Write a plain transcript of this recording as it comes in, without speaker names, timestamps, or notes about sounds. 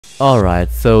Alright,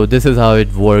 so this is how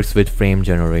it works with frame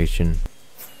generation.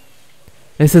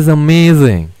 This is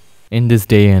amazing! In this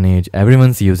day and age,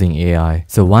 everyone's using AI,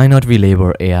 so why not we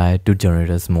labor AI to generate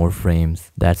us more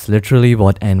frames? That's literally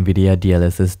what NVIDIA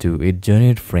DLSS do. It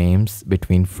generates frames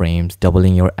between frames,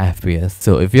 doubling your FPS.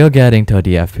 So if you're getting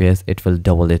 30 FPS, it will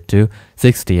double it to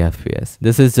 60 FPS.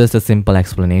 This is just a simple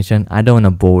explanation. I don't want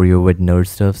to bore you with nerd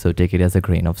stuff, so take it as a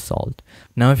grain of salt.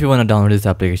 Now if you want to download this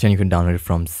application, you can download it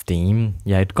from Steam.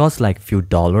 Yeah, it costs like few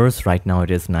dollars. Right now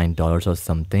it is $9 or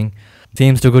something.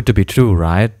 Seems too good to be true,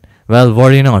 right? Well,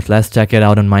 worry not, let's check it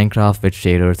out on Minecraft with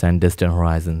shaders and distant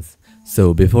horizons.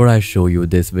 So before I show you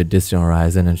this with distant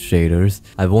horizon and shaders,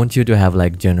 I want you to have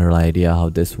like general idea how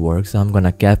this works. So I'm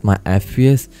gonna cap my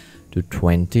FPS to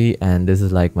 20 and this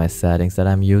is like my settings that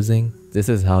I'm using. This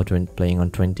is how playing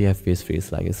on 20 FPS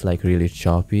feels like. It's like really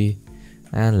choppy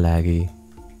and laggy.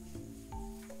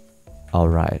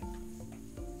 Alright.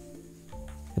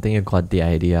 I think you got the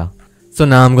idea. So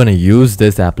now I'm gonna use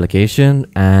this application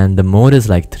and the mode is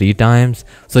like 3 times,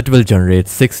 so it will generate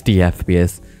 60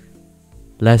 FPS.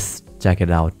 Let's check it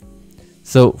out.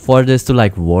 So for this to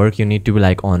like work, you need to be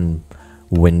like on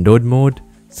windowed mode.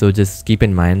 So just keep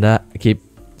in mind that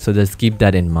just keep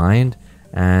that in mind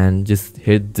and just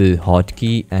hit the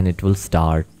hotkey and it will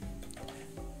start.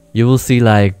 You will see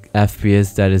like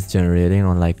FPS that is generating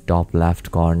on like top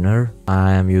left corner.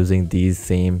 I am using these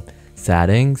same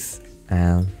settings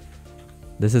and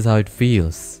this is how it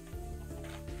feels.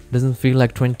 Doesn't feel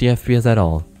like 20 FPS at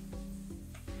all.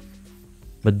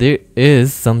 But there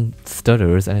is some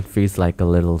stutters and it feels like a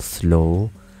little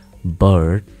slow,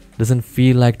 but doesn't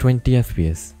feel like 20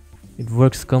 FPS. It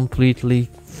works completely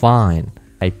fine.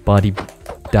 Hey buddy,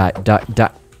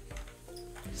 die.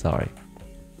 Sorry.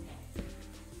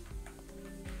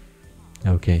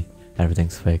 Okay,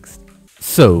 everything's fixed.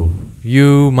 So,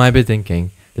 you might be thinking,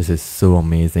 this is so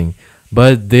amazing.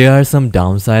 But there are some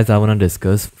downsides I want to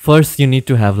discuss. First, you need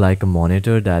to have like a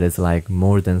monitor that is like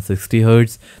more than 60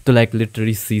 Hz to like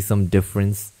literally see some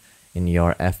difference in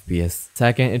your FPS.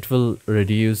 Second, it will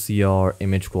reduce your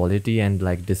image quality and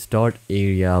like distort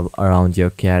area around your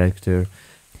character.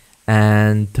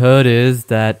 And third is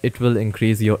that it will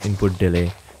increase your input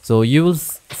delay. So you will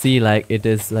see like it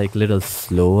is like little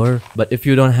slower. But if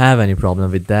you don't have any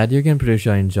problem with that, you can pretty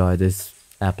sure enjoy this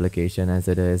application as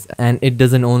it is. And it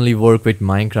doesn't only work with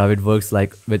Minecraft, it works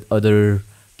like with other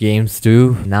games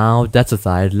too. Now that's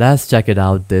aside, let's check it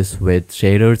out this with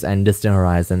shaders and distant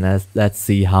horizon. Let's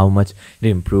see how much it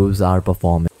improves our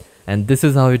performance. And this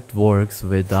is how it works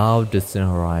without distant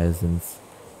horizons.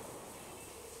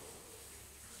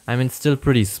 I mean, still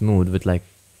pretty smooth with like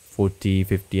 40-50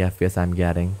 FPS I'm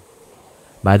getting.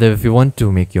 By the way, if you want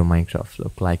to make your Minecraft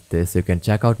look like this, you can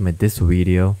check out this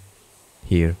video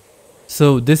here.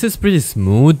 So this is pretty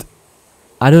smooth.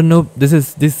 I don't know,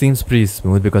 this seems pretty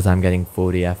smooth because I'm getting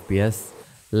 40 FPS.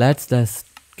 Let's just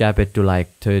cap it to like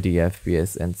 30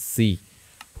 FPS and see.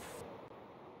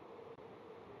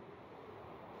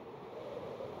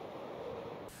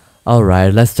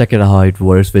 Alright, let's check it out how it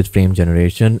works with frame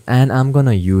generation, and I'm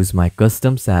gonna use my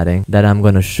custom setting that I'm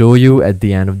gonna show you at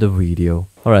the end of the video.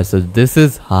 Alright, so this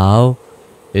is how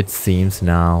it seems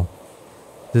now.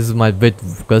 This is my bit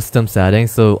custom setting,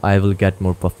 so I will get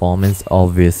more performance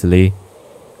obviously.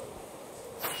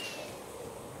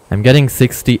 I'm getting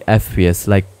 60 FPS,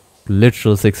 like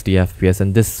literal 60 FPS,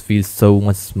 and this feels so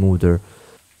much smoother.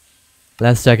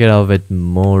 Let's check it out with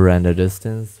more render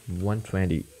distance,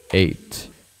 128.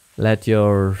 Let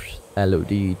your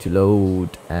LOD to load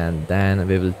and then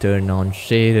we will turn on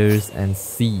shaders and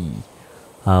see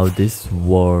how this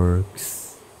works.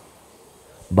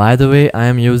 By the way, I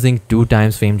am using 2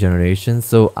 times frame generation,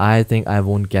 so I think I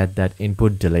won't get that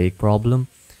input delay problem.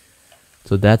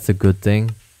 So that's a good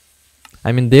thing.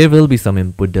 I mean, there will be some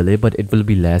input delay, but it will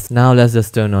be less. Now let's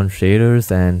just turn on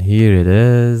shaders and here it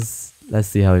is. Let's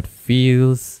see how it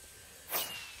feels.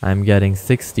 I'm getting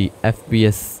 60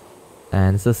 FPS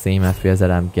and it's the same FPS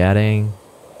that I'm getting.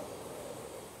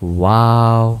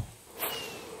 Wow.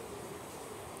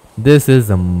 This is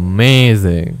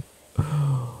amazing.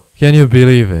 Can you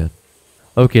believe it?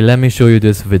 Okay, let me show you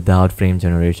this without frame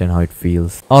generation, how it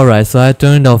feels. Alright, so I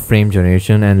turned off frame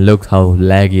generation and look how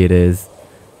laggy it is.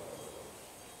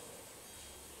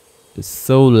 It's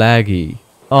so laggy.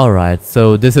 Alright,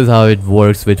 so this is how it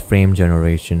works with frame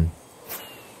generation.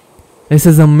 This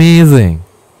is amazing.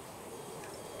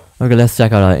 Okay, let's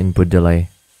check out our input delay.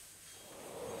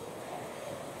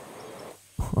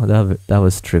 Oh, that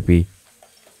was trippy.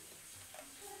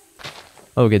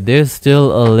 Okay, there's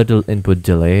still a little input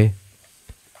delay.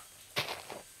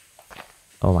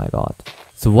 Oh my god.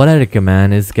 So what I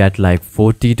recommend is get like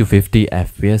 40 to 50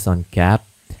 FPS on cap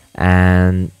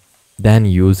and then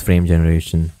use frame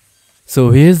generation.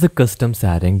 So here's the custom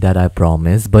setting that I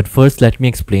promised, but first let me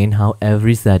explain how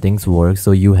every settings works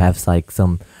so you have like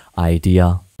some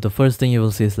idea. The first thing you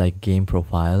will see is like game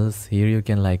profiles. Here you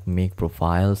can like make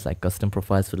profiles, like custom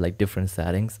profiles with like different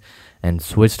settings and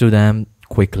switch to them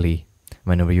quickly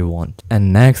whenever you want.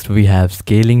 And next we have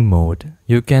scaling mode.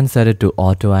 You can set it to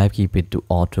auto. I keep it to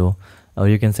auto, or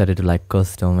you can set it to like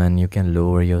custom and you can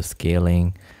lower your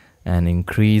scaling and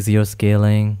increase your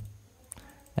scaling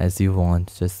as you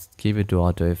want. Just keep it to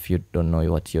auto if you don't know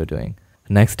what you're doing.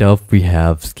 Next up we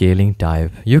have scaling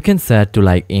type. You can set to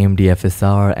like AMD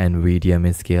FSR and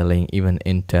VRAM scaling, even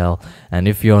Intel. And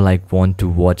if you're like want to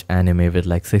watch anime with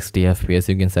like 60 FPS,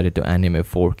 you can set it to anime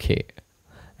 4K.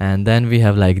 And then we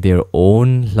have like their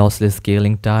own lossless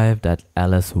scaling type, that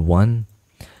LS1.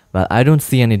 Well, I don't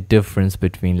see any difference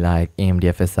between like AMD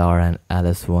FSR and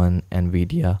LS1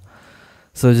 NVIDIA.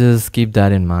 So just keep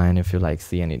that in mind. If you like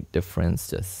see any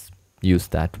difference, just use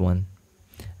that one.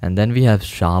 And then we have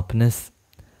sharpness.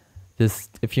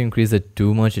 Just if you increase it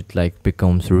too much, it like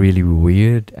becomes really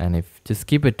weird. And if just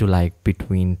keep it to like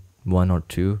between 1 or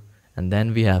 2. And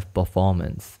then we have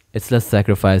performance. It just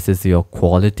sacrifices your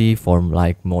quality for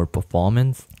like more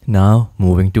performance. Now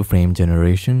moving to frame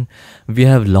generation, we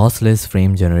have lossless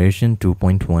frame generation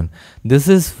 2.1. This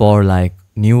is for like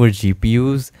newer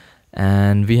GPUs,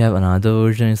 and we have another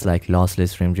version, it's like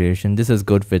lossless frame generation. This is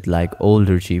good with like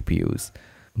older GPUs,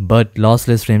 but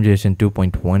lossless frame generation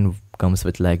 2.1 comes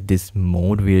with like this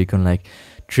mode where you can like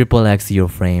triple X your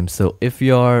frames. So if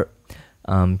you're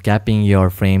capping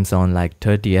your frames on like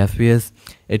 30 FPS,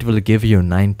 it will give you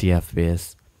 90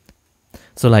 FPS.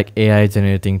 So like AI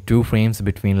generating 2 frames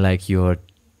between like your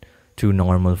 2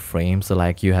 normal frames. So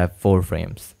like you have 4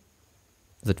 frames.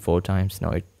 Is it 4 times? No,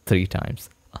 it's 3 times.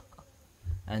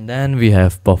 And then we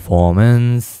have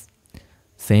performance.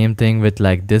 Same thing with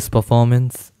like this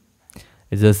performance.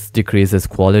 It just decreases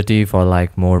quality for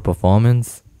like more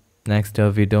performance. Next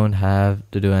up, we don't have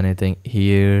to do anything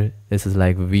here. This is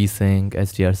like VSync,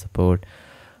 HDR support.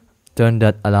 Turn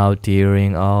that allow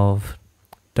tearing off.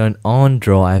 Turn on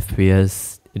draw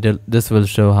FPS. This will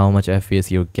show how much FPS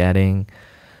you're getting.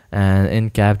 And in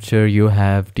capture you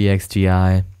have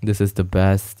DXGI. This is the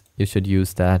best. You should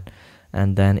use that.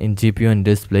 And then in GPU and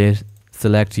display,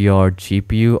 select your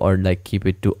GPU or like keep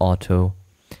it to auto.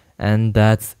 And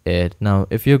that's it. Now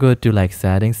if you go to like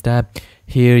settings tab,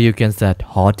 here you can set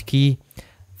hotkey.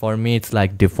 For me it's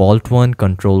like default one,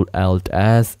 Control Alt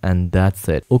S, and that's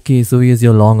it. Okay, so here's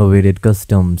your long awaited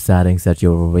custom settings that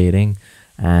you're waiting.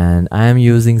 And I am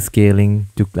using scaling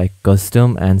to like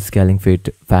custom and scaling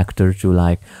factor to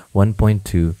like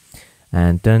 1.2.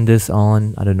 And turn this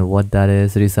on. I don't know what that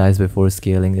is. Resize before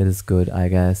scaling. It is good, I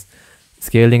guess.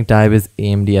 Scaling type is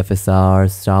AMD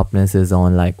FSR. Sharpness is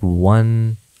on like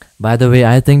 1. By the way,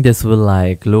 I think this will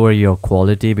like lower your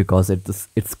quality because it's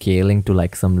scaling to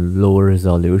like some lower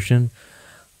resolution.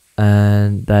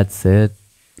 And that's it.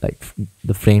 Like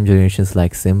the frame generation is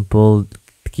like simple.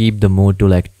 Keep the mode to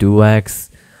like 2x.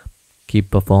 Keep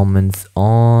performance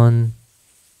on.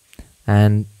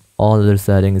 And all other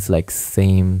settings like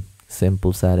same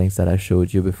simple settings that I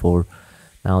showed you before.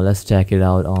 Now let's check it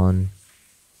out on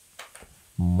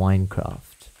Minecraft.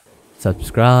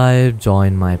 Subscribe,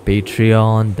 join my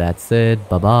Patreon. That's it.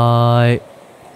 Bye bye.